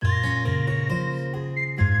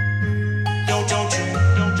Don't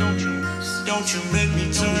you make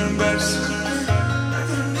me turn back.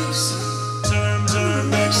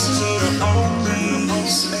 Turn back to the old me.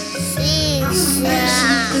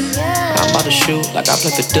 I'm about to shoot like I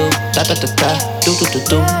play for Duke. Da da da da, do do do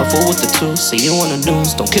do. A fool with the two, say you wanna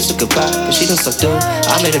lose. Don't kiss her goodbye, cause she done suck dude.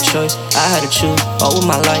 I made a choice, I had to choose. All with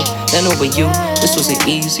my life, then over you. This wasn't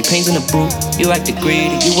easy, pains in the brute. You acted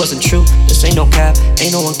greedy, you wasn't true. This ain't no cap,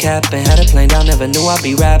 ain't no one capping. Had it planned out, never knew I'd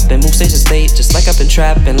be rapping. Move stage to stage, just like I've been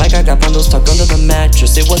trapping. Like I got bundles tucked under the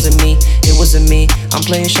mattress. It wasn't me, it wasn't me. I'm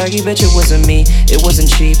playing Shaggy, bitch, it wasn't me. It wasn't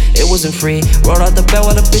cheap, it wasn't free. Rolled out the bed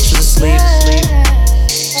while the bitch was asleep.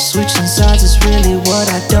 Switching sides is really what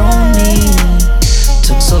I don't need.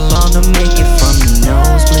 Took so long to make it from the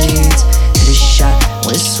nosebleeds. Hit a shot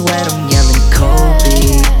with sweat, I'm yelling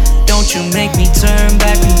Kobe. Don't you make me turn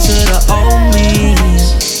back into the old me.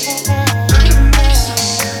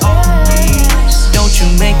 Don't you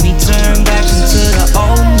make me turn back into the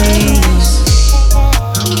old me.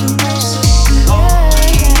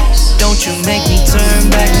 Don't you make me turn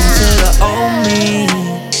back into the old me.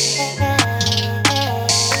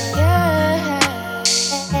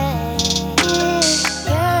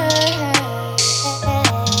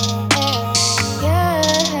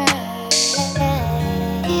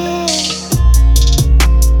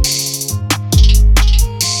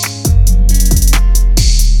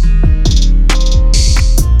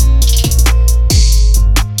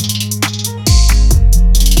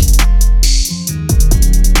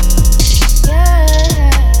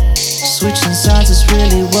 Switching sides is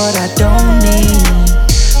really what I don't need.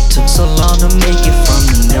 Took so long to make it from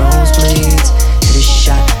the nosebleeds. Hit a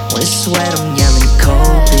shot with sweat, I'm